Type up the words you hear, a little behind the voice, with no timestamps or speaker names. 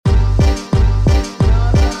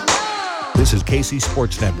This is KC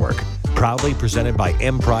Sports Network, proudly presented by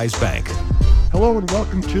Emprise Bank. Hello and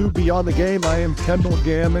welcome to Beyond the Game. I am Kendall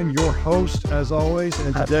Gammon, your host as always,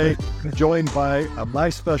 and today joined by my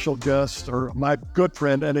special guest, or my good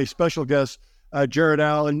friend and a special guest, Jared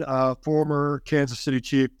Allen, former Kansas City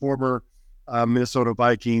Chief, former Minnesota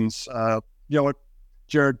Vikings. You know what,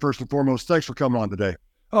 Jared, first and foremost, thanks for coming on today.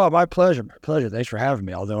 Oh, my pleasure. My pleasure. Thanks for having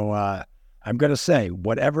me. Although I'm going to say,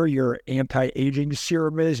 whatever your anti-aging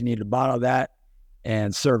serum is, you need to bottle that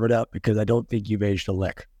and serve it up because I don't think you've aged a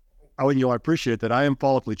lick. Oh, I appreciate that. I am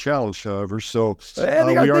follically challenged, however, so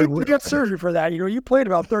we got surgery for that. You played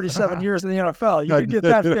about 37 years in the NFL. You can get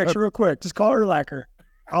that fixed real quick. Just call Urlacher.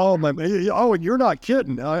 Oh, and you're not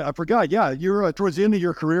kidding. I forgot. Yeah, you were towards the end of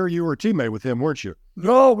your career, you were a teammate with him, weren't you?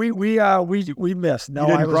 No, we missed. No,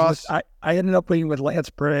 I ended up playing with Lance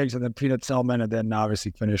Briggs and then Peanut Selman, and then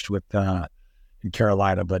obviously finished with in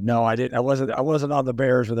Carolina. But no, I didn't. I wasn't on the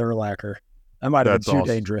Bears with Urlacher. That might have been too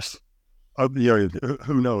dangerous.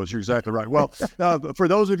 Who knows? You're exactly right. Well, for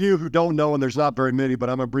those of you who don't know, and there's not very many, but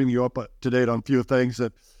I'm going to bring you up to date on a few things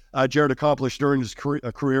that Jared accomplished during his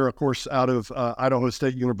career, of course, out of Idaho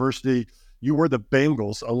State University. You were the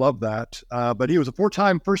Bengals. I love that. But he was a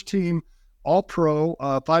 4-time first-team All-Pro,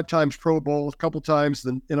 5 times Pro Bowl, a couple times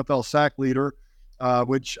the NFL sack leader,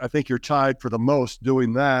 which I think you're tied for the most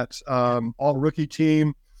doing that. All-rookie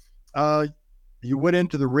team. You went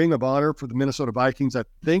into the Ring of Honor for the Minnesota Vikings, I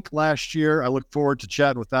think, last year. I look forward to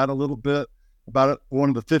chatting with that a little bit about it. One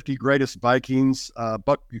of the 50 greatest Vikings,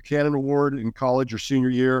 Buck Buchanan Award in college or senior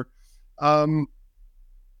year. You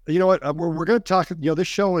know what? We're going to talk, this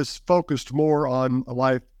show is focused more on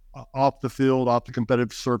life off the field, off the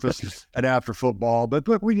competitive surface, and after football.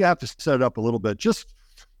 But we have to set it up a little bit. Just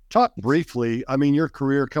talk briefly, your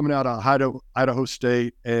career coming out of Idaho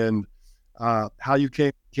State and how you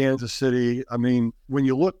came to Kansas City. When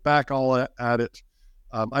you look back all at it,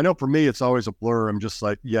 I know for me, it's always a blur. I'm just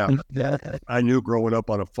like, I knew growing up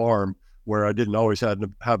on a farm where I didn't always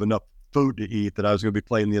have enough food to eat that I was going to be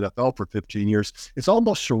playing the NFL for 15 years. It's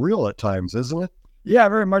almost surreal at times, isn't it? Yeah,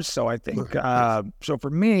 very much so, I think. So for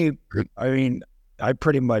me, I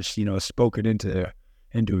pretty much, spoke it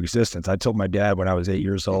into existence. I told my dad when I was 8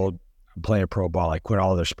 years old, I'm playing pro ball. I quit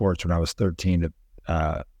all other sports when I was 13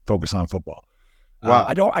 to focus on football. Wow.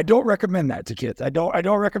 I don't recommend that to kids. I don't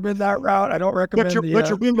recommend that route. I don't recommend. But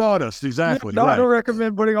you're being honest, exactly. No, right. I don't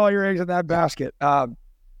recommend putting all your eggs in that basket.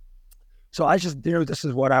 So I just, this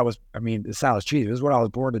is what I was. It sounds cheesy. This is what I was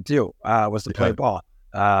born to do. Was to play ball.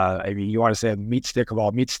 You want to say a meat stick of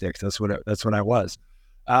all meat sticks. That's what I was.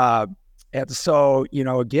 And so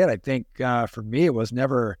again, I think for me it wasn't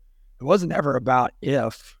ever about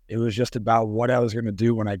if. It was just about what I was going to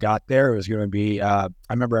do when I got there. It was going to be, I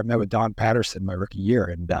remember I met with Don Patterson my rookie year,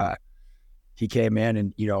 and he came in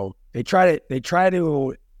and,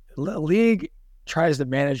 the league tries to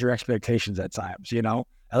manage your expectations at times,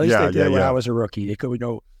 at least they did when I was a rookie. They could,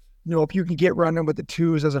 if you can get running with the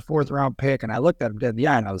 2s as a 4th round pick. And I looked at him dead in the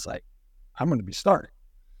eye and I was like, I'm going to be starting.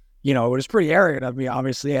 It was pretty arrogant of me.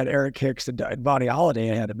 Obviously I had Eric Hicks and Bonnie Holiday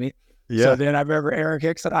ahead of me. Yeah. So then I remember Eric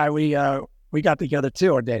Hicks and I, we got together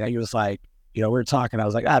too one day. And he was like, we were talking. I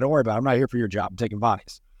was like, don't worry about it. I'm not here for your job. I'm taking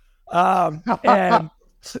Bonnie's. And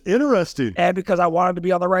interesting. And because I wanted to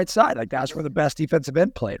be on the right side, like that's where the best defensive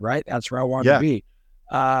end played, right? That's where I wanted to be.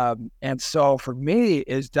 And so for me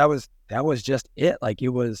that was just it. Like it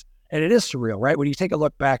was, and it is surreal, right? When you take a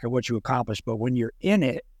look back at what you accomplished, but when you're in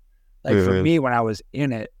it, like for me, when I was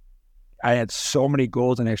in it, I had so many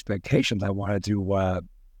goals and expectations I wanted to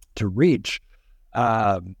reach,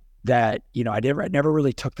 that, I never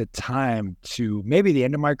really took the time to, maybe the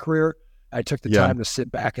end of my career, I took the time to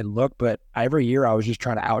sit back and look, but every year I was just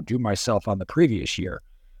trying to outdo myself on the previous year.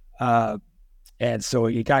 And so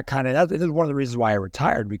you got this is one of the reasons why I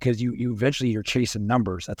retired, because you eventually you're chasing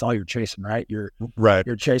numbers. That's all you're chasing, right? You're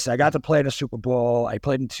chasing. I got to play in a Super Bowl. I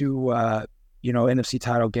played in 2, NFC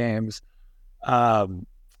title games.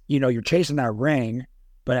 You're chasing that ring,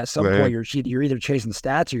 but at some point you're either chasing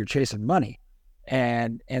stats or you're chasing money.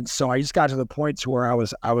 And so I just got to the point to where I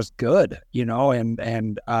was good,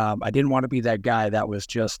 and I didn't want to be that guy that was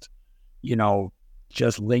just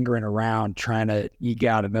lingering around trying to eke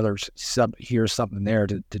out another here's something there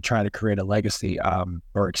to try to create a legacy,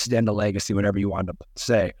 or extend a legacy, whatever you want to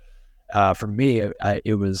say. For me,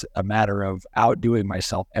 it was a matter of outdoing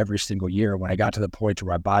myself every single year. When I got to the point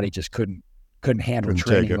where my body just couldn't handle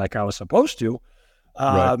training like I was supposed to,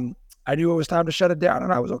 I knew it was time to shut it down,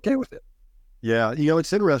 and I was okay with it. Yeah,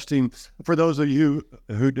 it's interesting for those of you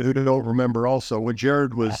who don't remember. Also, when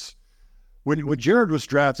Jared was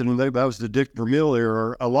drafted, and that was the Dick Vermeil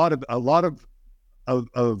era, a lot of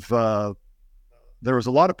there was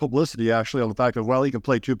a lot of publicity actually on the fact of, well, he can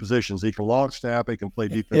play two positions. He can long snap, he can play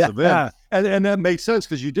defensive end. And that made sense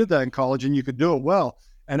because you did that in college and you could do it well.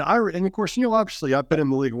 And of course, obviously I've been in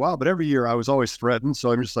the league a while, but every year I was always threatened.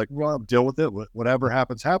 So I'm just like, well, I'll deal with it. Whatever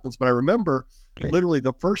happens, happens. But I remember literally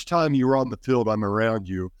the first time you were on the field, I'm around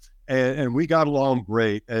you, and we got along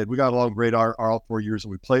great. And we got along great our all 4 years that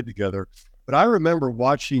we played together. But I remember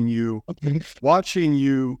watching you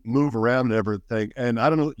move around and everything. And I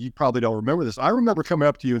don't know, you probably don't remember this. I remember coming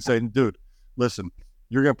up to you and saying, dude, listen,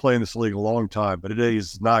 you're going to play in this league a long time, but today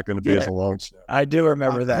is not going to be as a long snap. I do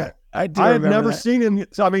remember that. I have never seen him.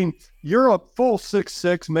 So, I mean, you're a full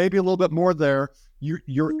 6'6", maybe a little bit more there.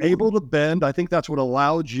 You're able to bend. I think that's what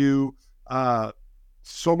allowed you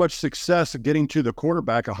so much success of getting to the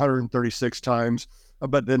quarterback 136 times.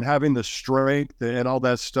 But then having the strength and all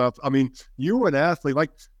that stuff. I mean, you were an athlete. Like,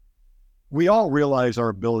 we all realize our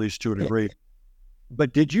abilities to a degree.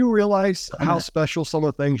 But did you realize how special some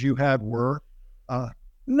of the things you had were?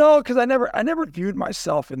 No, because I never viewed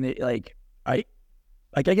myself in the I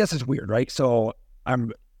guess it's weird, right? So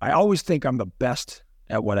I always think I'm the best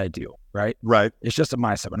at what I do, right? Right. It's just a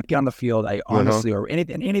mindset. When I get on the field, I honestly, or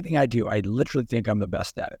anything I do, I literally think I'm the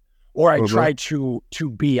best at it. Or I try to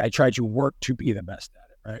work to be the best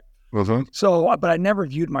at it, right? So, but I never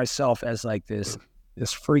viewed myself as like this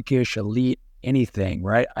freakish elite anything,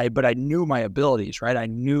 right? But I knew my abilities, right? I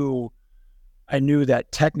knew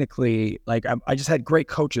that technically, like I just had great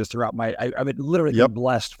coaches throughout I've been literally been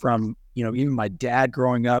blessed from, even my dad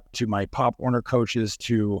growing up to my Pop Warner coaches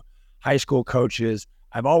to high school coaches.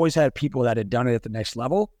 I've always had people that had done it at the next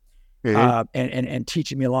level, and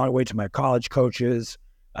teaching me along the way to my college coaches.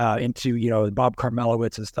 Into Bob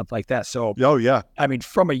Karmelowitz and stuff like that. So I mean,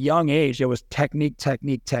 from a young age, it was technique,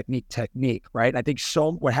 right? I think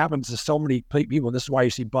what happens to so many people, this is why you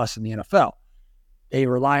see busts in the NFL. They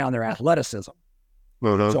rely on their athleticism.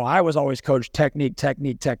 So I was always coached technique.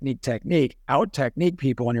 Out technique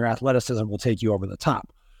people, and your athleticism will take you over the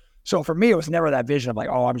top. So for me, it was never that vision of like,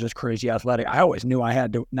 oh, I'm just crazy athletic. I always knew I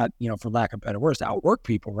had to, not, for lack of better words, to outwork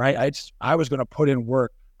people, right? I was going to put in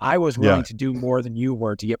work. I was willing to do more than you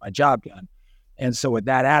were to get my job done. And so with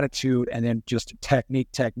that attitude and then just technique,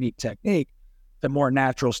 the more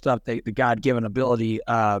natural stuff, the God-given ability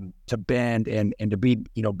to bend and to be,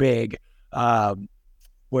 big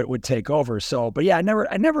would take over. So, but yeah, I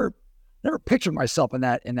never pictured myself in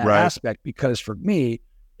that aspect, because for me,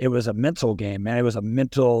 it was a mental game, man. It was a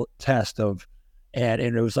mental test and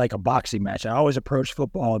it was like a boxing match. I always approached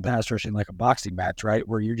football and pass rushing like a boxing match, right?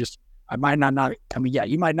 Where you're just, you might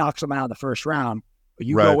knock someone out in the first round, but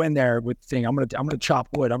you go in there with the thing, I'm gonna chop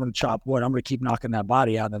wood, I'm gonna keep knocking that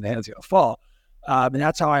body out, and then the head's gonna fall. And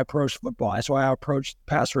that's how I approach football. That's why I approach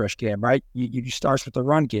pass rush game, right? You start with the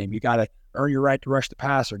run game. You got to earn your right to rush the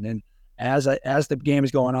passer, and then as the game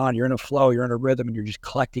is going on, you're in a flow, you're in a rhythm, and you're just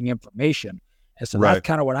collecting information. And so that's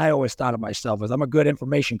kind of what I always thought of myself as. I'm a good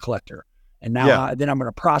information collector, and now then I'm going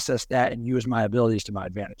to process that and use my abilities to my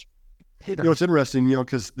advantage. It's interesting,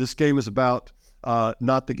 because this game is about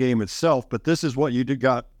not the game itself, but this is what you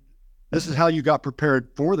got. This is how you got prepared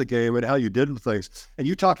for the game and how you did things. And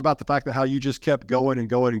you talked about the fact that how you just kept going and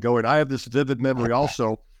going and going. I have this vivid memory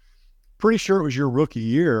also. Pretty sure it was your rookie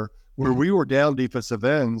year where we were down defensive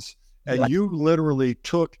ends, and you literally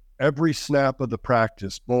took every snap of the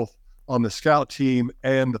practice, both on the scout team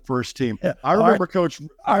and the first team. Yeah. I remember Coach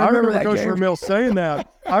Vermeil saying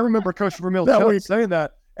that. I remember Coach Vermeil saying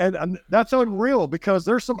that. And that's unreal, because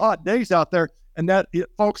there's some hot days out there. And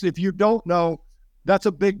folks, if you don't know, that's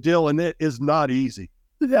a big deal, and it is not easy.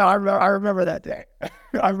 Yeah, I remember that day.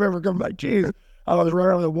 I remember coming like, geez, I was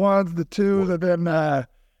running the ones, the twos, and then,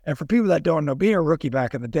 and for people that don't know, being a rookie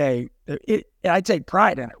back in the day, I take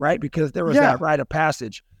pride in it, right? Because there was that rite of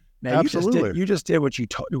passage. Man, absolutely. You just did what you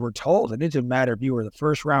were told, and it didn't matter if you were the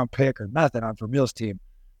first round pick or nothing on Vermeil's team.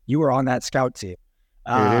 You were on that scout team.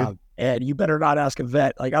 And you better not ask a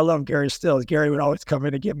vet. Like, I love Gary Stills. Gary would always come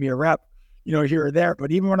in and give me a rep, here or there.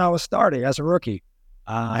 But even when I was starting as a rookie,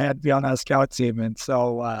 I had to be on that scout team. And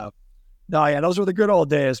so, those were the good old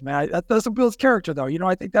days, man. That doesn't build character, though.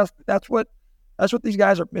 I think that's what these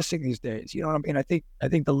guys are missing these days. You know what I mean? I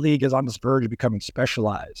think the league is on this verge of becoming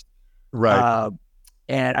specialized. Right.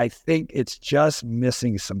 And I think it's just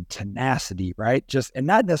missing some tenacity, right? And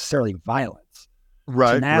not necessarily violence.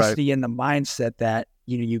 Right. Tenacity in the mindset that,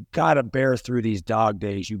 you got to bear through these dog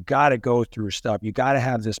days. You got to go through stuff. You got to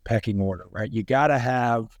have this pecking order, right? You got to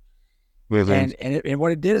have, and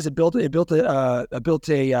what it did is it built a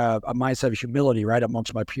mindset of humility, right,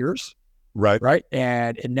 amongst my peers, right.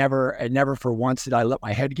 And it never for once did I let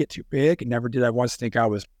my head get too big, and never did I once think I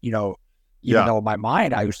was, even though in my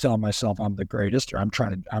mind I was telling myself I'm the greatest, or I'm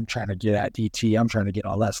trying to get at DT, I'm trying to get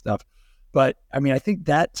all that stuff. But I mean, I think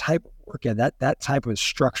that type of work and that type of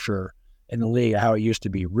structure in the league, how it used to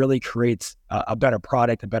be, really creates a better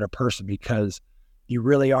product, a better person, because you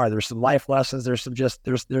really are. There's some life lessons. There's some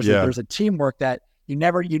there's a teamwork that you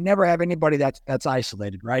never have anybody that's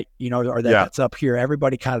isolated, right? Or that's up here.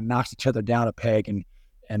 Everybody kind of knocks each other down a peg,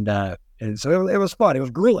 and so it was fun. It was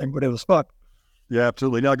grueling, but it was fun. Yeah,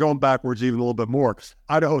 absolutely. Now going backwards even a little bit more,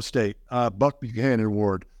 Idaho State, Buck Buchanan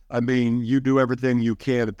Award. I mean, you do everything you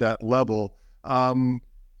can at that level. I'm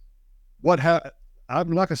not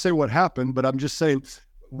going to say what happened, but I'm just saying,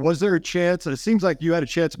 was there a chance? It seems like you had a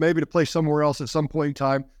chance maybe to play somewhere else at some point in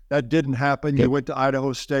time. That didn't happen. You went to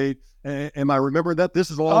Idaho State. Am I remembering that?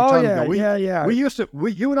 This is a long time ago.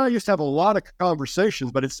 You and I used to have a lot of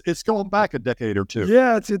conversations, but it's going back a decade or two.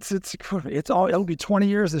 Yeah, it'll be 20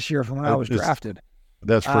 years this year from when I was drafted.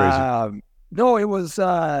 That's crazy. No, it was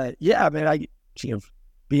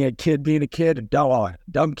being a kid, a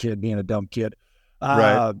dumb kid being a dumb kid.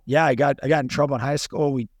 Right. Yeah, I got in trouble in high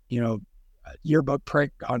school. We, yearbook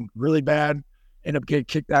prank gone really bad. Ended up getting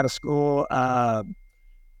kicked out of school.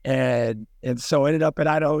 And so ended up at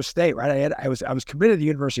Idaho State, right? I was committed to the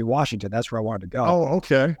University of Washington. That's where I wanted to go. Oh,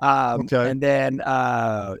 okay. Okay. And then,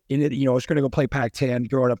 I was going to go play Pac-10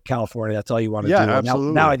 growing up in California. That's all you want to do. Yeah,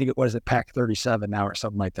 absolutely. Now I think Pac-37 now or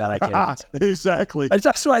something like that. I can't. Exactly.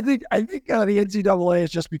 So I think the NCAA has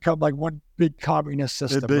just become like one big communist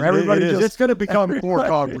system. It's going to become four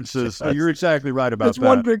conferences. You're exactly right about that. It's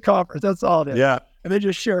one big conference. That's all it is. Yeah. And they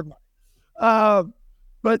just share money.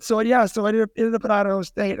 But so I ended up at Idaho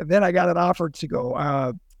State, and then I got an offer to go.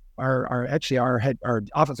 Our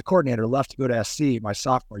offensive coordinator left to go to SC my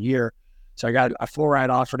sophomore year, so I got a full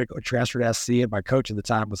ride offer to go transfer to SC. And my coach at the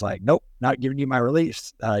time was like, "Nope, not giving you my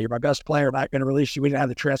release. You're my best player. Not going to release you." We didn't have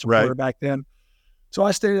the transfer portal back then, so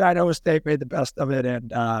I stayed at Idaho State, made the best of it,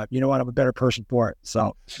 and you know what? I'm a better person for it.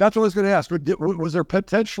 So that's what I was going to ask. Would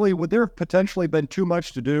there potentially been too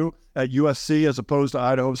much to do at USC as opposed to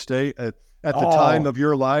Idaho State at the time of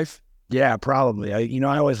your life? Yeah, probably.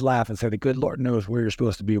 I always laugh and say the good Lord knows where you're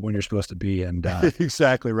supposed to be when you're supposed to be, and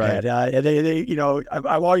exactly right.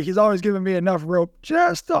 And he's always giving me enough rope,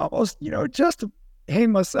 just to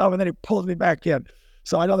hang myself, and then he pulls me back in.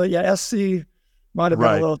 So I know that SC might have been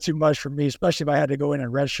a little too much for me, especially if I had to go in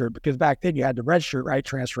and redshirt, because back then you had to redshirt, right,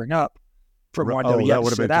 transferring up from one to you had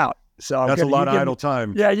to sit out. So that's a lot of idle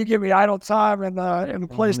time. Yeah, you give me idle time and the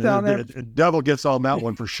place down there. The devil gets on that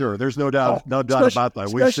one for sure. There's no doubt, about that.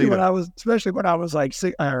 Especially when I was like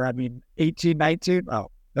 18, 19. Oh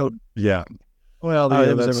no. Yeah. Well,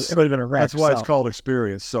 it would have been a wreck. That's why it's called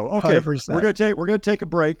experience. So okay, 100%. We're gonna take a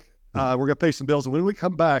break. We're gonna pay some bills, and when we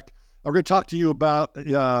come back, we're gonna talk to you about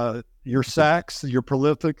your sacks, your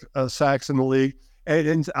prolific sacks in the league,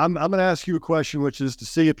 and I'm gonna ask you a question, which is to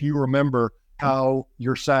see if you remember how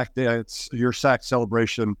your sack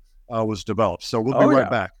celebration was developed. So we'll be right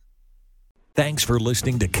back. Thanks for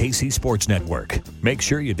listening to KC Sports Network. Make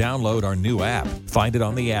sure you download our new app. Find it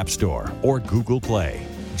on the App Store or Google Play.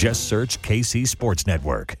 Just search KC Sports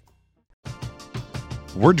Network.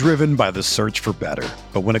 We're driven by the search for better.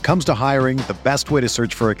 But when it comes to hiring, the best way to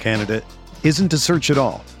search for a candidate isn't to search at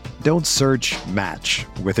all. Don't search, match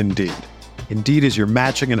with Indeed. Indeed is your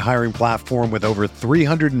matching and hiring platform with over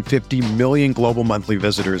 350 million global monthly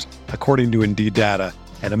visitors, according to Indeed data,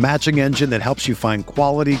 and a matching engine that helps you find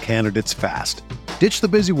quality candidates fast. Ditch the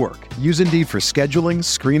busy work. Use Indeed for scheduling,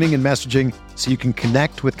 screening, and messaging so you can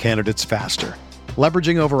connect with candidates faster.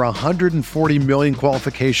 Leveraging over 140 million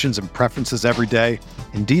qualifications and preferences every day,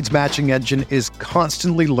 Indeed's matching engine is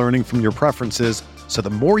constantly learning from your preferences, so the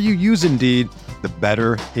more you use Indeed, the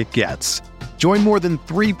better it gets. Join more than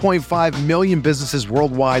 3.5 million businesses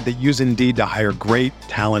worldwide that use Indeed to hire great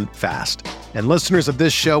talent fast. And listeners of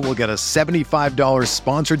this show will get a $75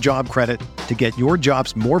 sponsored job credit to get your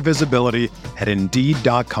jobs more visibility at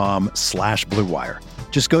Indeed.com/Blue Wire.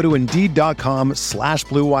 Just go to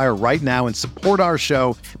Indeed.com/Blue Wire right now and support our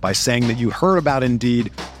show by saying that you heard about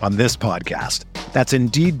Indeed on this podcast. That's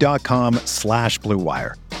Indeed.com/Blue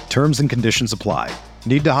Wire. Terms and conditions apply.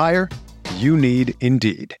 Need to hire? You need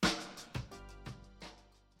Indeed.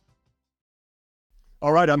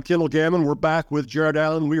 All right, I'm Kendall Gammon. We're back with Jared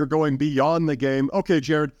Allen. We are going beyond the game. Okay,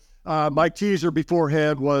 Jared, my teaser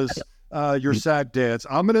beforehand was your sack dance.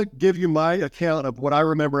 I'm going to give you my account of what I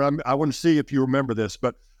remember. I want to see if you remember this,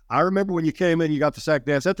 but I remember when you came in, you got the sack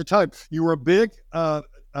dance. At the time, you were a big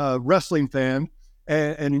wrestling fan,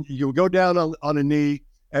 and you would go down on a knee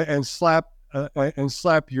and slap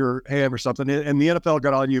your hand or something. And the NFL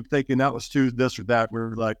got on you thinking that was too this or that. We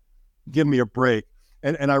were like, give me a break.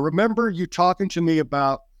 And I remember you talking to me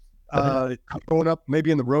about going up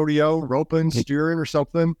maybe in the rodeo, roping, steering or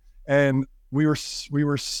something. And we were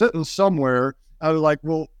sitting somewhere. I was like,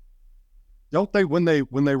 well, don't they, when they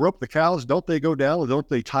rope the cows, don't they go down, or don't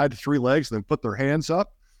they tie the 3 legs and then put their hands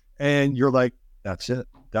up? And you're like, that's it.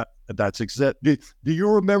 That's exact. Do you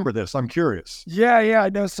remember this? I'm curious. Yeah, I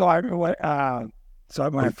know. So when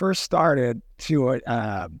I first started to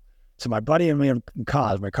so my buddy and me in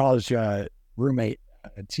college, my college roommate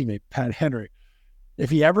and teammate, Pat Henry, if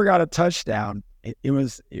he ever got a touchdown,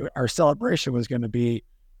 our celebration was going to be,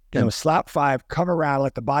 slap 5, come around,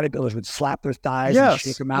 like the bodybuilders would slap their thighs and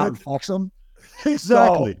shake them out and flex them.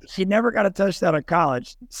 Exactly. So he never got a touchdown in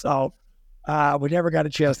college. So we never got a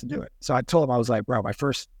chance to do it. So I told him, I was like, bro,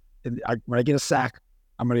 when I get a sack,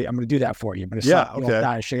 I'm gonna do that for you. I'm gonna slap you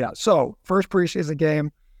die and shake it out. So first preseason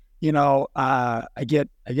game, I get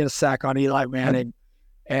a sack on Eli Manning,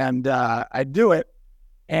 and I do it,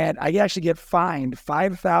 and I actually get fined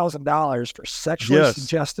 $5,000 for sexually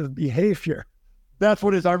suggestive behavior. That's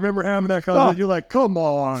what it is. I remember having that conversation. You're like, come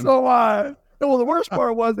on. So, well, the worst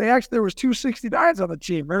part was there was 2 69s on the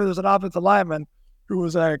team. Remember, there's an offensive lineman who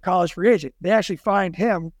was a college free agent. They actually fined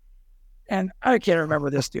him, and I can't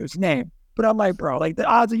remember this dude's name. But I'm like, bro, like the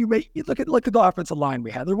odds that you look at the offensive line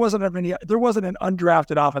we had. There wasn't an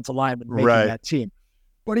undrafted offensive lineman making that team.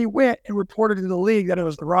 But he went and reported to the league that it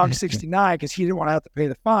was the wrong 69 because he didn't want to have to pay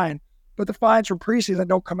the fine. But the fines from preseason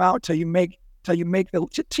don't come out till you make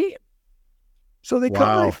the team. So they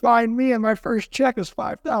couldn't really fine me, and my first check is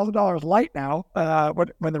 $5,000 light now.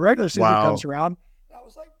 When the regular season comes around, and I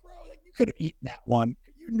was like, bro, you could have eaten that one.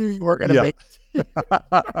 You knew you weren't going to make it.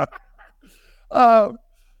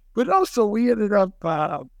 But also we ended up.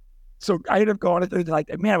 So I ended up going through it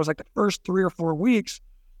was like the first 3 or 4 weeks.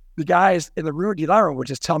 The guys in the room, D-Line would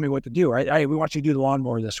just tell me what to do. Right? Hey, we want you to do the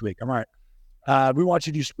lawnmower this week. I'm all right. We want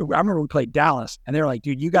you to do. I remember we played Dallas, and they were like,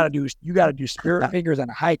 "Dude, you got to do spirit fingers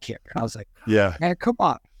and a high kick." And I was like, "Yeah, man, come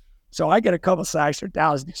on." So I get a couple sacks for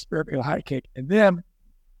Dallas, do spirit finger, high kick, and then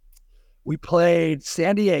we played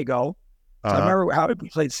San Diego. So I remember how we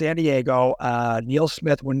played San Diego. Neil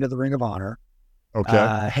Smith went into the Ring of Honor.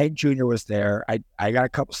 Okay. Hank Jr. was there. I got a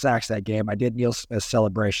couple sacks that game. I did Neil Smith's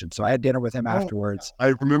celebration, so I had dinner with him afterwards. I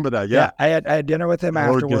remember that. Yeah, I had dinner with him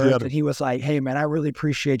afterwards, and he was like, "Hey, man, I really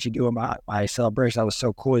appreciate you doing my celebration. That was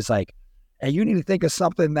so cool." He's like, "And you need to think of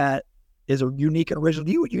something that is a unique and original.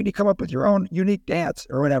 You need to come up with your own unique dance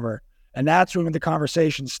or whatever." And that's when the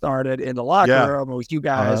conversation started in the locker room with you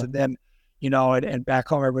guys, and then and back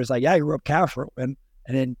home, everybody's like, "Yeah, you rope calf roping."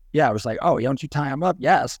 And then, I was like, "Oh, don't you tie them up?"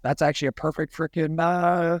 Yes, that's actually a perfect freaking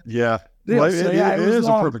deal. Well, it is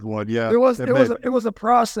a perfect one. Yeah, it was a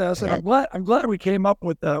process, and I'm glad we came up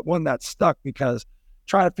with the one that stuck, because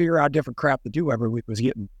trying to figure out different crap to do every week was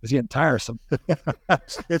getting tiresome.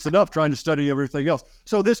 It's enough trying to study everything else.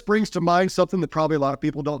 So this brings to mind something that probably a lot of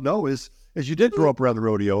people don't know is you did grow up around the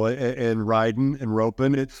rodeo and riding and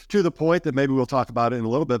roping, to the point that maybe we'll talk about it in a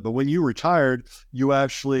little bit. But when you retired, you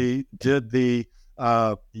actually did the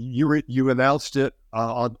you announced it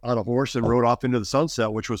on a horse and rode off into the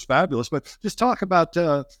sunset, which was fabulous. But just talk about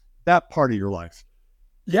that part of your life.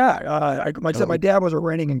 Yeah, my dad was a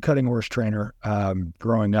reining and cutting horse trainer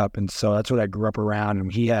growing up, and so that's what I grew up around.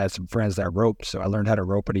 And he had some friends that roped, so I learned how to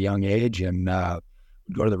rope at a young age, and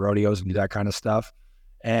go to the rodeos and do that kind of stuff.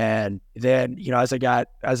 And then as I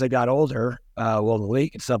got older, the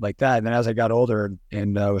league and stuff like that. And then as I got older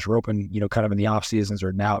and was roping, kind of in the off seasons,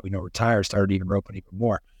 or now retired, started even roping even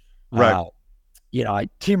more. Right.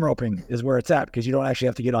 Team roping is where it's at, because you don't actually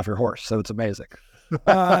have to get off your horse, so it's amazing.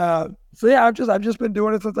 So yeah, I've just been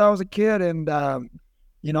doing it since I was a kid, and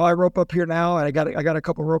I rope up here now, and I got a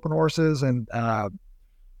couple roping horses, and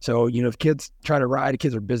so if kids try to ride,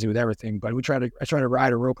 kids are busy with everything, but I try to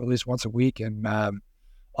ride or rope at least once a week, and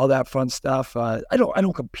all that fun stuff. I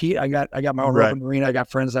don't compete. I got my own roping arena. I got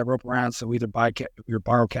friends that rope around, so we either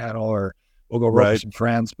borrow cattle, or we'll go rope with some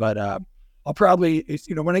friends. But I'll probably,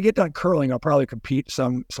 when I get done curling, I'll probably compete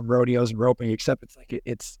some rodeos and roping. Except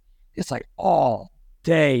it's like all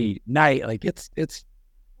day, night. Like it's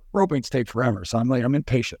roping take forever. So I'm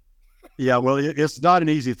impatient. Yeah, well, it's not an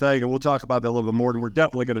easy thing, and we'll talk about that a little bit more. And we're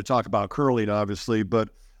definitely going to talk about curling, obviously, but.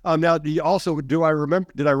 Now, did I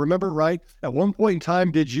remember right? At one point in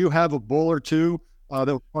time, did you have a bull or two that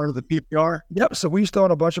were part of the PBR? Yep. So we used to own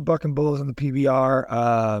a bunch of bucking bulls in the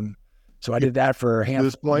PBR. So I did that for a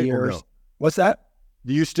handful of years. No? What's that?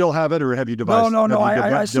 Do you still have it, or have you devised? No.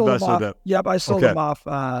 I sold them off. Yep, I sold them off.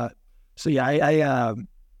 So yeah, I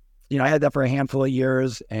had that for a handful of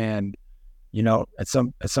years, and at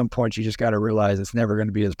some point you just got to realize it's never going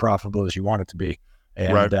to be as profitable as you want it to be.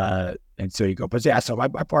 And so you go, but yeah, so my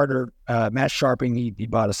partner, Matt Sharping, he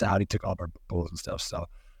bought us out. He took all of our bulls and stuff. So,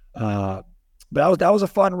 but that was a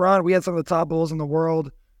fun run. We had some of the top bulls in the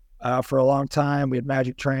world for a long time. We had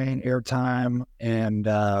Magic Train, Airtime, and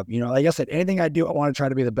like I said, anything I do, I want to try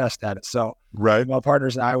to be the best at it. So, my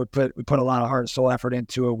partners and I we put a lot of heart and soul effort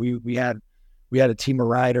into it. We had a team of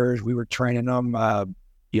riders. We were training them.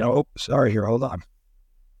 Sorry, here, hold on.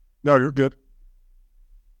 No, you're good.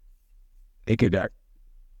 Hey, good guy.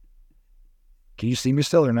 Can you see me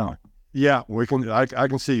still or no? Yeah, we can. I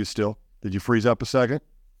can see you still. Did you freeze up a second?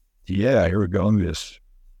 Yeah, here we go. Look at this.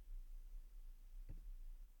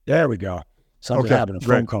 There we go. Something happened. A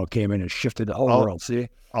phone call came in and shifted the whole world. See,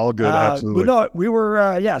 all good. Absolutely. But no, we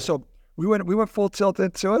were. So we went full tilt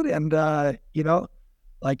into it, and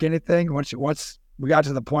like anything, once we got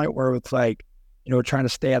to the point where it's like, trying to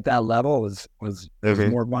stay at that level was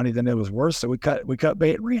more money than it was worth. So we cut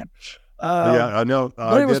bait and ran. Yeah, I know.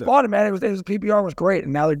 But it was fun, man. It was PBR was great,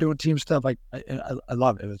 and now they're doing team stuff. Like I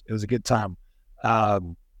love it. It was a good time.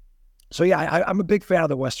 So yeah, I'm a big fan of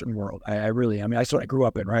the Western world. I really. I mean, that's what I grew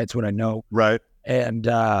up in, right? It's what I know, right? And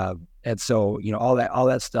so all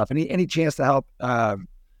that stuff. Any chance to help,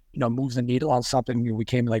 moves the needle on something. We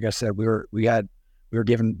came, like I said, we were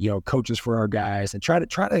given coaches for our guys and try to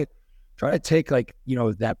take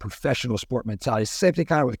that professional sport mentality. Same thing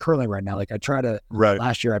kind of with curling right now. Like I try to,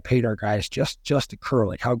 last year I paid our guys just to curl.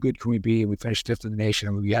 Like how good can we be? We finished 5th in the nation,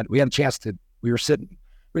 and we had a chance to, we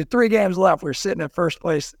had 3 games left. We were sitting at first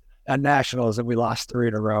place at nationals, and we lost 3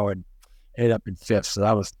 in a row and ended up in 5th. So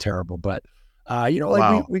that was terrible. But,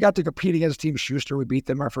 we got to compete against Team Schuster. We beat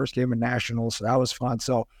them our first game in nationals. So that was fun.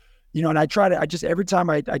 So, and every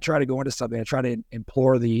time I try to go into something, I try to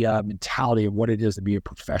implore the mentality of what it is to be a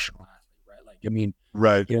professional. I mean,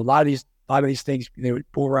 a lot of these things,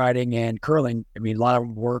 bull riding and curling, I mean, a lot of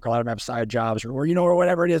them work, a lot of them have side jobs or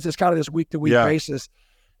whatever it is. It's kind of this week-to-week basis.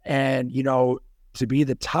 And, to be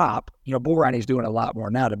the top, bull riding is doing a lot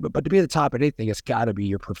more now, but to be the top at anything, it's got to be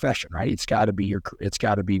your profession, right? It's got to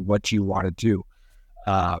be what you want to do.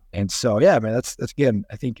 And so, yeah, man, that's again,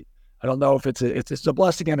 I think, I don't know if it's a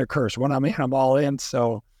blessing and a curse. When I'm in, I'm all in.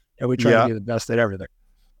 So we try to be the best at everything.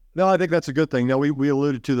 No, I think that's a good thing. No, we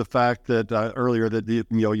alluded to the fact that earlier that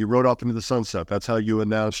you rode off into the sunset. That's how you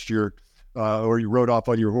announced or you rode off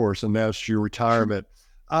on your horse and announced your retirement.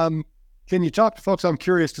 Can you talk to folks? I'm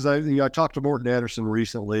curious because I talked to Morten Andersen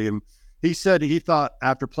recently, and he said he thought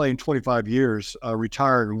after playing 25 years,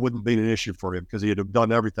 retiring wouldn't be an issue for him because he had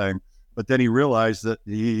done everything. But then he realized that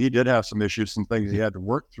he did have some issues, some things he had to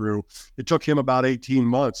work through. It took him about 18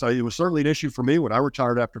 months. It was certainly an issue for me when I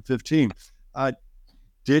retired after 15.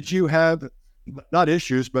 Did you have, not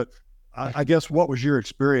issues, but I guess what was your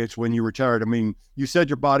experience when you retired? I mean, you said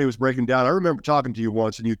your body was breaking down. I remember talking to you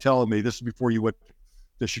once and you telling me, this is before you went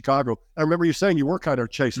to Chicago. I remember you saying you were kind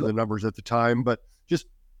of chasing the numbers at the time, but just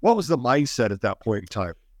what was the mindset at that point in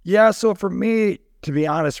time? Yeah, so for me, to be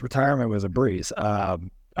honest, retirement was a breeze. I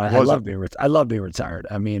love being retired.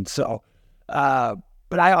 I mean, so,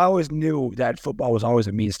 but I always knew that football was always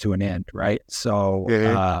a means to an end, right? So,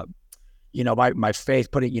 my faith,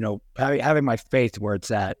 having my faith where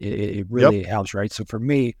it's at, it really helps, right? So for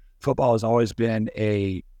me, football has always been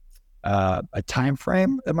a time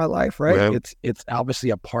frame in my life, right? It's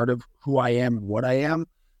obviously a part of who I am and what I am,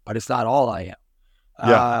 but it's not all I am.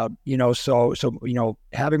 So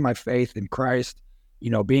having my faith in Christ,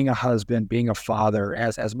 being a husband, being a father,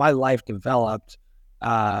 as my life developed,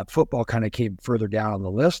 football kind of came further down on the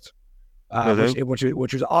list.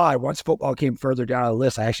 Which was odd. Once football came further down the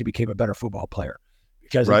list, I actually became a better football player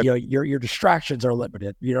because your distractions are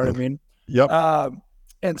limited. You know what I mean? Yep.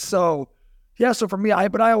 And so, so for me, I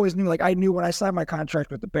always knew, I knew when I signed my contract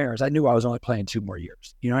with the Bears, I knew I was only playing 2 more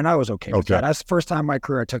years. And I was okay with that. That's the first time in my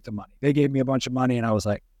career I took the money. They gave me a bunch of money, and I was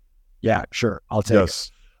like, yeah, sure, I'll take it.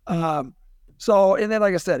 So, and then,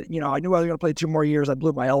 like I said, I knew I was going to play 2 more years. I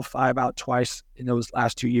blew my L5 out twice in those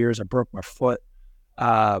last 2 years. I broke my foot.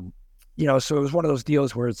 So it was one of those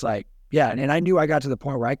deals where it's like, and I knew I got to the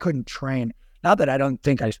point where I couldn't train. Not that I don't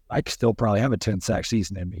think I still probably have a 10-sack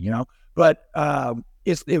season in me, but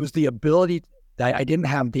it was the ability that I didn't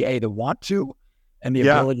have the want to, and the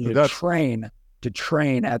ability to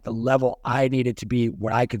train at the level I needed to be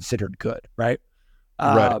what I considered good, right?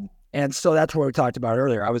 And so that's what we talked about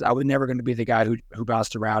earlier. I was never going to be the guy who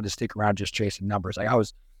bounced around to stick around just chasing numbers.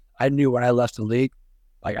 I knew when I left the league,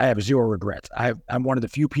 I have 0 regrets. I'm one of the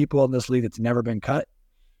few people in this league that's never been cut.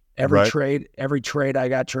 Every trade I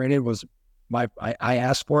got traded was I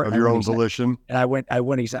asked for it. Of your own volition. And I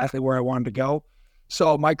went exactly where I wanted to go.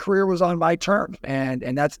 So my career was on my terms, and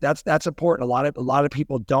that's important. A lot of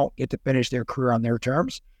people don't get to finish their career on their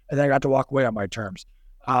terms, and then I got to walk away on my terms.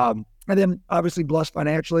 And then obviously blessed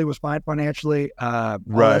financially, was fine financially, all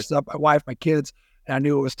that stuff. My wife, my kids, and I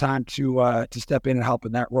knew it was time to step in and help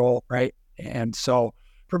in that role, right? And so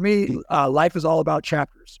for me, life is all about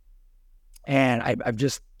chapters, and I've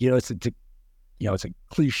just, it's a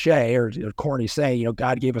cliche or a corny saying,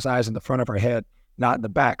 God gave us eyes in the front of our head, not in the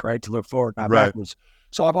back, right? To look forward, not backwards.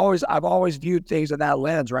 So I've always viewed things in that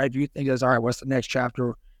lens, right? Viewed things as, all right, what's the next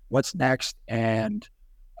chapter? What's next? And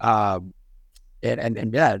so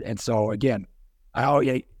again,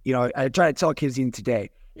 I try to tell kids even today,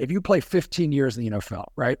 if you play 15 years in the NFL,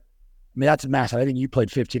 right? I mean, that's massive. I think you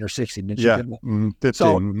played 15 or 16, didn't you? Yeah, 15.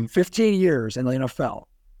 So 15 years in the NFL,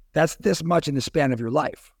 that's this much in the span of your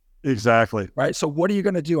life. Exactly. Right. So what are you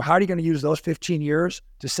going to do? How are you going to use those 15 years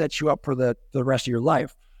to set you up for the rest of your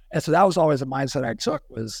life? And so that was always a mindset I took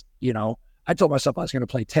was, I told myself I was going to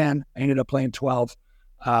play 10. I ended up playing 12.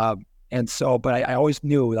 But I always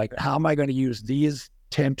knew, like, how am I going to use these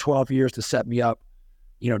 10, 12 years to set me up,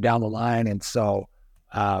 down the line? And so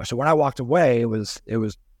when I walked away, that was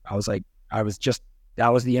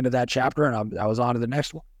the end of that chapter, and I was on to the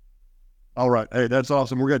next one. All right. Hey, that's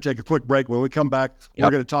awesome. We're going to take a quick break. When we come back, we're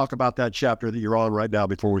going to talk about that chapter that you're on right now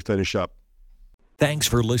before we finish up. Thanks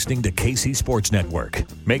for listening to KC Sports Network.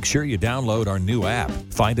 Make sure you download our new app.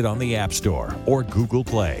 Find it on the App Store or Google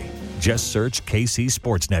Play. Just search KC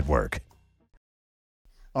Sports Network.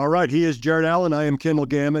 All right. He is Jared Allen. I am Kendall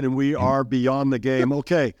Gammon, and we are Beyond the Game.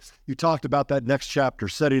 Okay. You talked about that next chapter,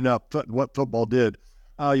 setting up what football did.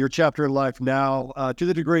 Your chapter in life now, to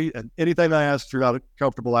the degree, anything I ask, you're not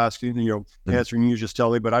comfortable asking, answering, you just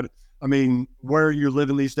tell me. But I mean, where you're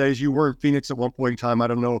living these days, you were in Phoenix at one point in time. I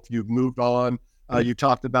don't know if you've moved on. You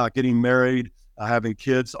talked about getting married, having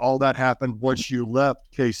kids. All that happened once you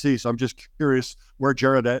left KC. So I'm just curious where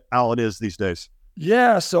Jared Allen is these days.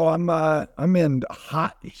 Yeah, so I'm in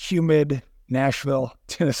hot, humid Nashville,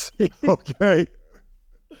 Tennessee. Okay.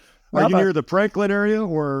 Are you near the Franklin area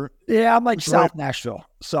or? Yeah, I'm like South Nashville.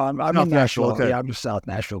 So I'm in Nashville. Okay. Yeah, I'm just South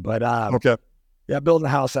Nashville. But okay. Yeah, building a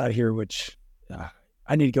house out here, which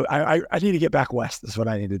I need to go. I need to get back west. That's what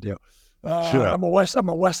I need to do. Sure. I'm a west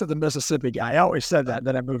of the Mississippi guy. I always said that.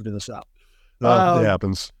 Then I moved to the South. It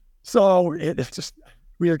happens. So it's just,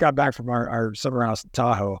 we just got back from our summer house in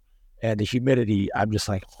Tahoe, and the humidity, I'm just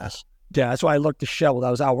like, that's why I looked disheveled.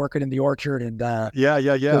 I was out working in the orchard, and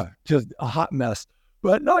just a hot mess.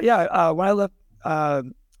 But no, when I left, I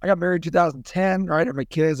got married in 2010, right? And my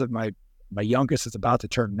kids, and my youngest is about to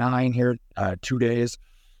turn 9 here, 2 days.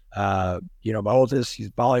 My oldest, he's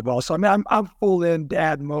volleyball. So I mean, I'm full in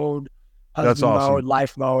dad mode, husband mode,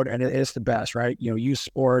 life mode, and it's the best, right? Youth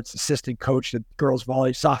sports, assistant coach at girls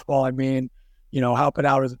softball. I mean, helping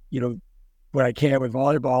out as when I can with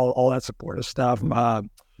volleyball, all that supportive stuff.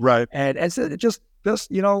 Right. And it's just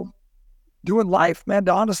doing life, man.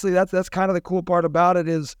 Honestly, that's kind of the cool part about it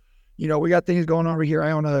is, we got things going on over here.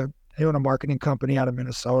 I own a marketing company out of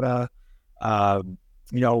Minnesota.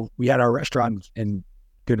 We had our restaurant in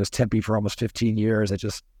Tempe for almost 15 years. I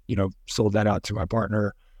just, sold that out to my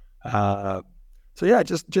partner. So yeah,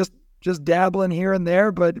 just dabbling here and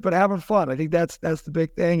there, but having fun. I think that's the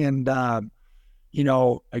big thing. And,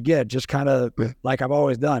 again, just kind of like I've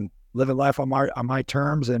always done, living life on my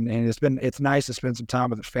terms. And it's nice to spend some time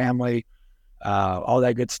with the family, all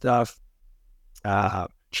that good stuff.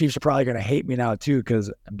 Chiefs are probably going to hate me now too, because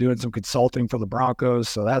I'm doing some consulting for the Broncos.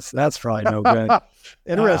 So that's probably no good.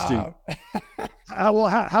 Interesting.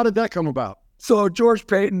 How did that come about? So George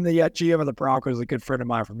Payton, the GM of the Broncos, is a good friend of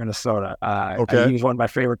mine from Minnesota. Okay. He was one of my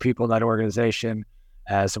favorite people in that organization.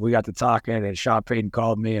 So we got to talking, and Sean Payton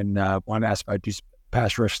called me and wanted to ask if I'd do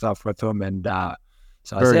pass rush stuff with him. And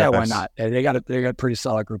so I said, yeah, why not? And they got a pretty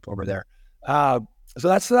solid group over there. So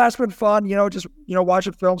that's been fun, just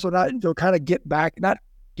watching film. So kind of get back, not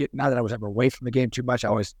that I was ever away from the game too much. I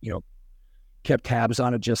always kept tabs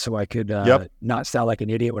on it just so I could not sound like an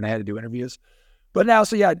idiot when I had to do interviews. But now,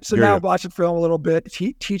 now watching film a little bit,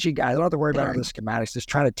 teaching guys. I don't have to worry about all the schematics. Just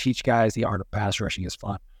trying to teach guys the art of pass rushing is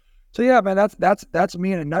fun. So yeah, man, that's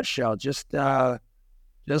me in a nutshell. Just doing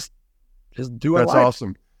That's life.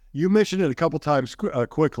 awesome. You mentioned it a couple times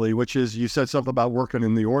quickly, which is you said something about working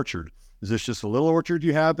in the orchard. Is this just a little orchard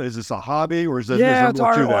you have? Is this a hobby, or is it? Yeah, it's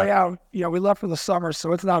more to that? Yeah. We left for the summer,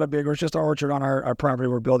 so it's not a big. It's just an orchard on our property.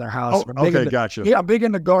 We're building our house. Oh, okay, gotcha. Yeah, I'm big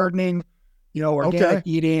into gardening. Organic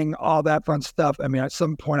eating, all that fun stuff. I mean, at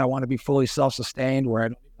some point, I want to be fully self-sustained, where I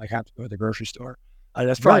don't have to go to the grocery store.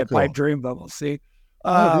 That's probably a pipe dream, but we'll see.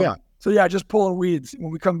 Yeah. So yeah, just pulling weeds.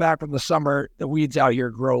 When we come back from the summer, the weeds out here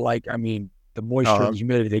grow the moisture and the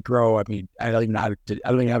humidity, they grow. I mean, I don't even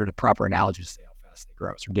have a proper analogy to say how fast they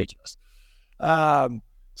grow. It's ridiculous.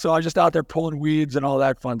 So I'm just out there pulling weeds and all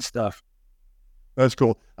that fun stuff. That's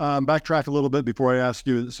cool. Backtrack a little bit before I ask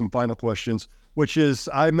you some final questions, which is,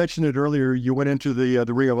 I mentioned it earlier, you went into the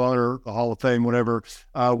Ring of Honor, the Hall of Fame, whatever,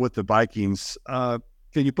 with the Vikings.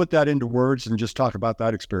 Can you put that into words and just talk about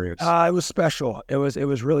that experience? It was special. It was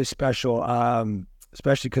really special,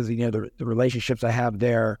 especially because, the relationships I have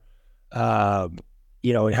there,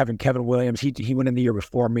 having Kevin Williams, he went in the year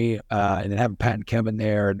before me, and then having Pat and Kevin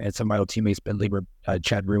there, and some of my old teammates, Ben Lieber,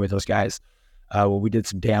 Chad Green, with those guys. We did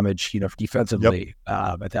some damage, defensively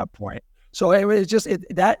at that point. So it was just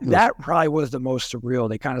that probably was the most surreal.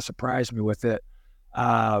 They kind of surprised me with it,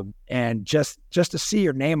 and just to see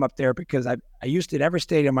your name up there, because I used to, at every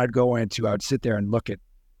stadium I'd go into, I would sit there and look at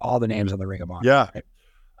all the names on the Ring of Honor. Yeah,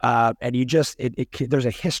 right? And you just there's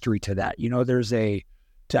a history to that. There's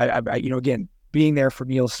again, being there for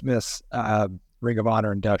Neil Smith's Ring of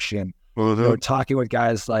Honor induction, talking with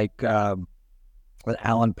guys like. With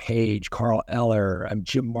Alan Page, Carl Eller,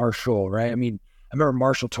 Jim Marshall, right? I mean, I remember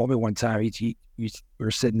Marshall told me one time, we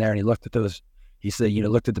were sitting there and he looked at those, he said,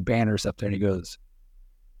 looked at the banners up there and he goes,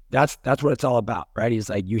 that's what it's all about, right?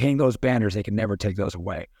 He's like, you hang those banners, they can never take those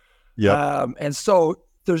away. Yeah. And so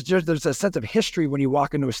there's a sense of history when you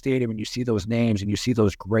walk into a stadium and you see those names and you see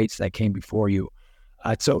those greats that came before you.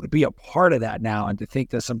 So to be a part of that now and to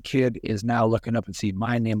think that some kid is now looking up and see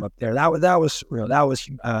my name up there, that was real. That was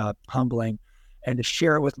humbling. And to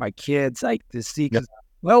share it with my kids, like to see, because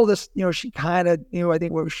she kind of, I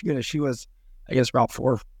think she was, I guess, about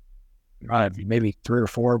 4, maybe 3 or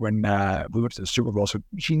 4 when we went to the Super Bowl. So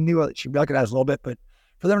she knew, she recognized a little bit, but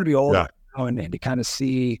for them to be older and to kind of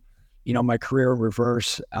see, my career in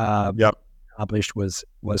reverse accomplished was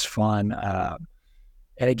fun.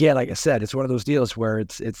 And again, like I said, it's one of those deals where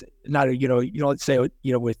it's not, you don't say,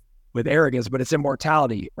 with arrogance, but it's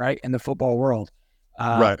immortality, right? In the football world.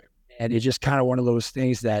 Right. And it's just kind of one of those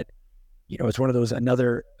things that, it's one of those,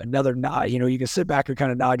 another nod, you can sit back and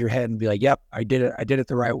kind of nod your head and be like, yep, I did it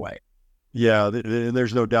the right way. Yeah,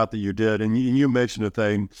 there's no doubt that you did. And you mentioned a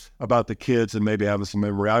thing about the kids and maybe having some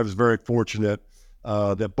memory. I was very fortunate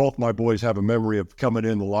that both my boys have a memory of coming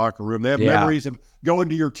in the locker room. They have memories of going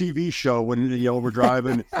to your TV show when, we're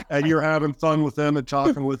driving and you're having fun with them and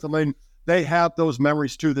talking with them. And they have those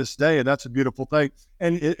memories to this day, and that's a beautiful thing.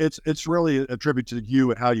 And it's really a tribute to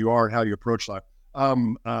you and how you are and how you approach life.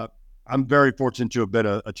 I'm very fortunate to have been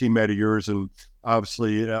a teammate of yours, and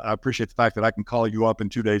obviously I appreciate the fact that I can call you up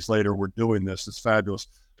and 2 days later we're doing this. It's fabulous.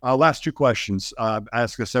 Last 2 questions I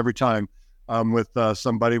ask us every time with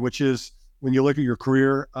somebody, which is, when you look at your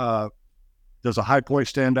career, does a high point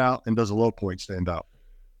stand out and does a low point stand out?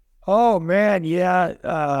 Oh man, yeah.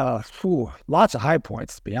 Lots of high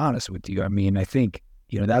points, to be honest with you. I mean, I think,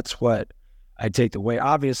 that's what I take away.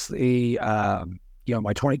 Obviously,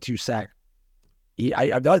 my 22 sack,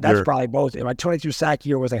 that's probably both. My 22 sack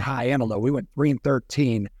year was a high and a low. We went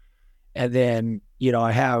 3-13. And then,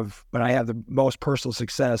 I have the most personal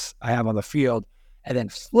success I have on the field. And then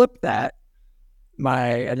flip that,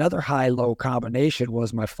 another high-low combination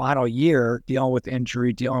was my final year dealing with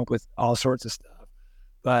injury, dealing with all sorts of stuff.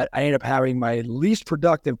 But I ended up having my least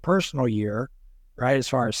productive personal year, right, as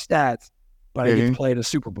far as stats, but I get to play in a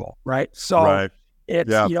Super Bowl, right? So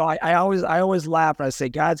it's, I always laugh and I say,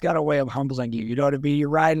 God's got a way of humbling you. You know what I mean? You're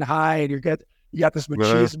riding high and you got this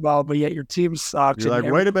machismo, but yet your team sucks. You're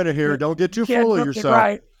like, wait a minute here. Don't get too full of yourself.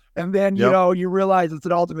 Right. And then, you realize it's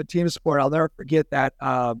an ultimate team sport. I'll never forget that.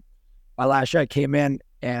 My last year I came in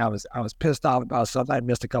and I was pissed off about something. I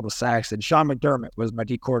missed a couple of sacks, and Sean McDermott was my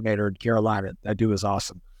D coordinator in Carolina. That dude was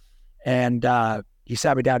awesome. And he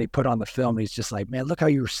sat me down, he put on the film, and he's just like, man, look how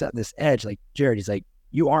you were setting this edge. Like, Jared, he's like,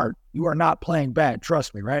 you are not playing bad.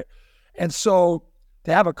 Trust me. Right. And so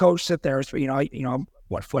to have a coach sit there, I'm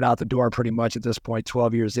 1 foot out the door pretty much at this point,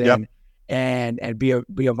 12 years in, and be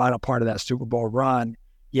a vital part of that Super Bowl run.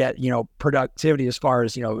 Yet, productivity as far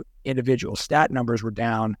as, individual stat numbers were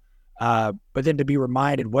down. But then to be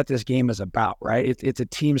reminded what this game is about, right? It's a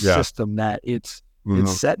team system that it's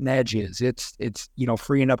setting edges. It's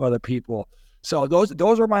freeing up other people. So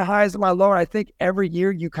those are my highs and my lows. I think every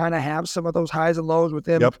year you kind of have some of those highs and lows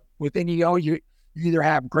within you either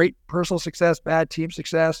have great personal success, bad team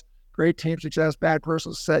success, great team success, bad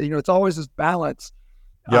personal success. It's always this balance.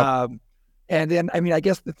 And then, I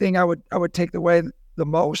guess the thing I would take away the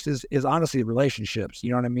most is honestly relationships. You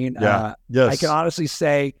know what I mean? Yes. I can honestly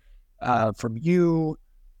say, from you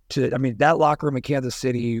to, that locker room in Kansas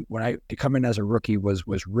City to come in as a rookie was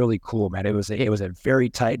really cool, man. It was a very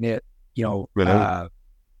tight knit,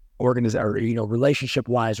 relationship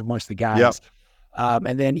wise amongst the guys. Yep.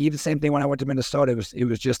 And then even the same thing when I went to Minnesota, it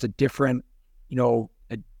was just a different,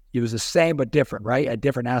 it was the same but different, right? At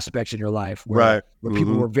different aspects in your life, where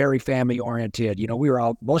people were very family oriented.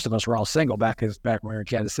 Most of us were all single back when we were in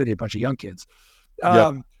Kansas City, a bunch of young kids.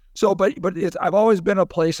 So, but I've always been a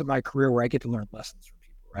place in my career where I get to learn lessons from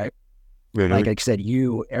people, right? Mm-hmm. Like I said,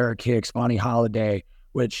 you, Eric Hicks, Vonnie Holliday,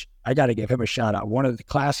 which I got to give him a shout out. One of the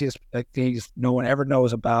classiest things no one ever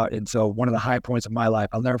knows about, and so one of the high points of my life,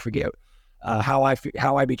 I'll never forget how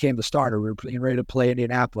I became the starter. We were getting ready to play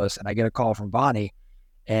Indianapolis, and I get a call from Vonnie,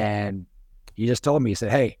 and he just told me, he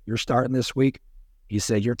said, "Hey, you're starting this week." He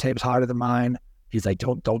said, "Your tape's harder than mine." He's like,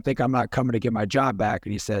 "Don't think I'm not coming to get my job back."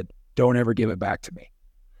 And he said, "Don't ever give it back to me."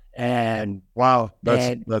 And wow, that's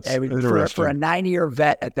interesting. For a 9-year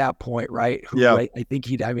vet at that point, right? Who I think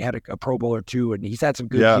he had a Pro Bowl or two, and he's had some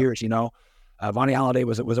good years. Vonnie Holliday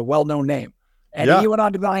was a well-known name, and he went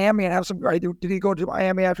on to Miami and have some. Right? Did he go to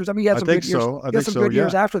Miami after? He had some good years. He had some good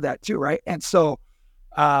years after that too, right? And so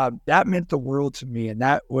that meant the world to me, and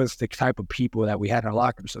that was the type of people that we had in our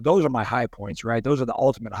locker room. So those are my high points, right? Those are the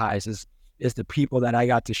ultimate highs. Is the people that I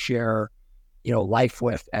got to share, life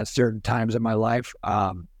with at certain times in my life.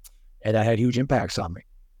 And that had huge impacts on me.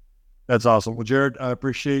 That's awesome. Well, Jared, I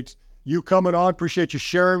appreciate you coming on. Appreciate you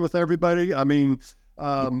sharing with everybody. I mean,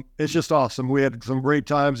 it's just awesome. We had some great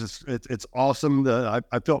times. It's awesome. I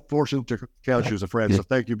felt fortunate to count you as a friend. So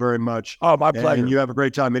thank you very much. Oh, my pleasure. And you have a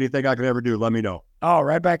great time. Anything I can ever do, let me know. Oh,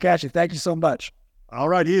 right back at you. Thank you so much. All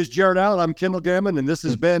right. He is Jared Allen. I'm Kendall Gammon, and this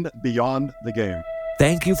has been Beyond the Game.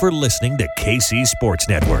 Thank you for listening to KC Sports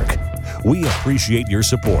Network. We appreciate your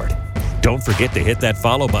support. Don't forget to hit that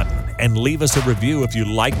follow button and leave us a review if you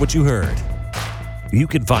like what you heard. You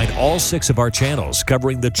can find all 6 of our channels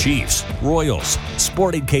covering the Chiefs, Royals,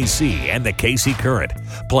 Sporting KC, and the KC Current,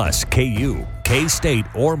 plus KU, K-State,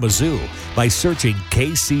 or Mizzou by searching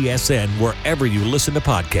KCSN wherever you listen to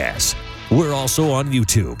podcasts. We're also on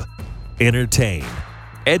YouTube. Entertain,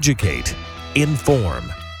 educate, inform.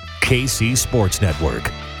 KC Sports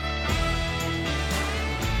Network.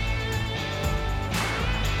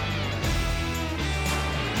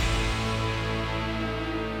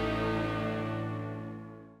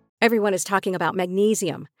 Everyone is talking about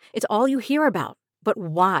magnesium. It's all you hear about. But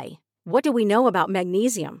why? What do we know about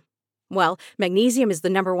magnesium? Well, magnesium is the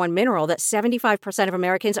 #1 mineral that 75% of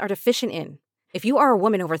Americans are deficient in. If you are a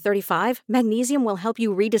woman over 35, magnesium will help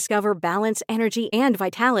you rediscover balance, energy, and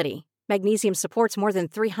vitality. Magnesium supports more than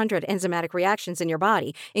 300 enzymatic reactions in your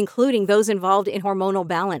body, including those involved in hormonal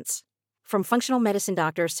balance. From functional medicine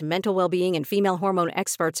doctors to mental well-being and female hormone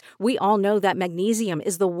experts, we all know that magnesium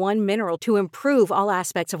is the one mineral to improve all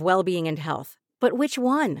aspects of well-being and health. But which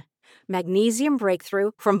one? Magnesium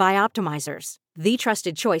Breakthrough from Bioptimizers, the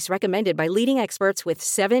trusted choice recommended by leading experts with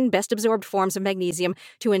 7 best-absorbed forms of magnesium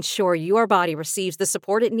to ensure your body receives the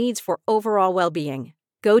support it needs for overall well-being.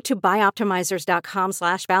 Go to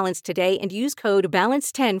bioptimizers.com/balance today and use code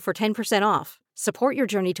BALANCE10 for 10% off. Support your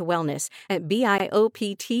journey to wellness at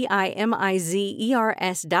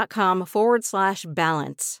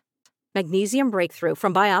bioptimizers.com/balance. Magnesium Breakthrough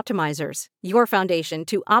from Bioptimizers, your foundation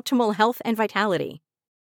to optimal health and vitality.